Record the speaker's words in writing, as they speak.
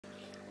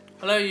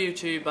Hello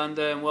YouTube,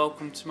 and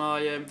welcome to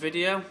my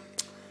video.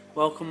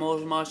 Welcome all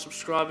of my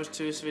subscribers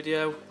to this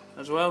video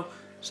as well.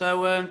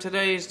 So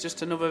today is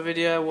just another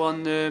video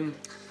on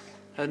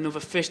another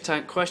fish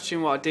tank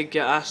question. What I did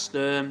get asked,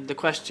 the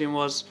question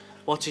was,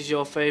 what is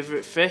your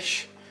favourite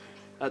fish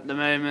at the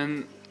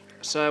moment?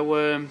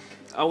 So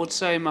I would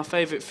say my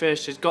favourite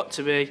fish has got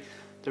to be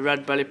the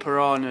red belly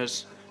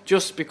piranhas,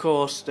 just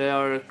because they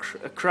are a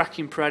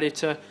cracking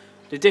predator.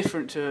 They're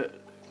different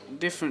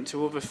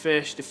to other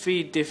fish. They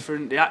feed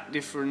different, they act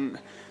different,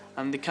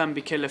 and they can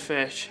be killer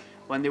fish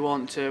when they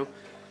want to.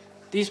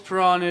 These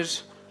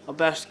piranhas are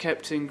best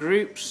kept in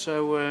groups,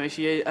 so if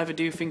you ever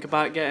do think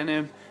about getting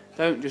them,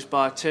 don't just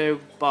buy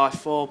 2, buy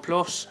 4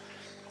 plus,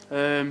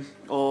 or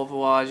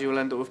otherwise you'll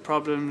end up with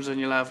problems and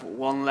you'll have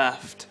one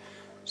left.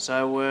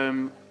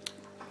 So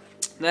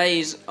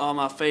these are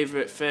my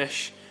favourite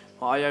fish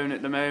what I own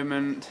at the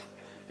moment.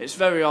 It's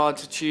very hard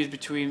to choose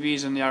between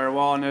these and the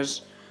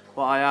arowanas.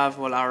 What I have,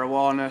 well,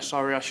 arowana,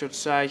 sorry I should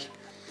say,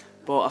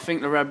 but I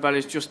think the red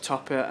bellies just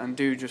top it and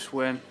do just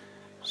win.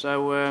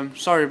 So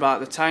sorry about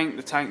the tank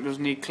does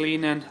need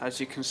cleaning. As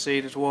you can see,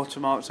 there's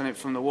watermarks on it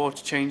from the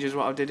water changes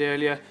what I did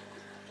earlier.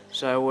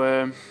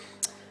 So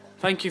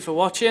thank you for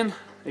watching.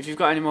 If you've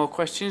got any more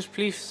questions,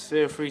 please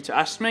feel free to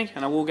ask me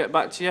and I will get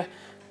back to you.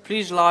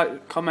 Please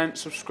like, comment,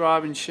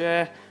 subscribe and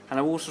share, and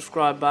I will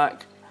subscribe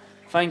back.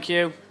 Thank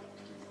you.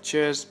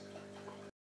 Cheers.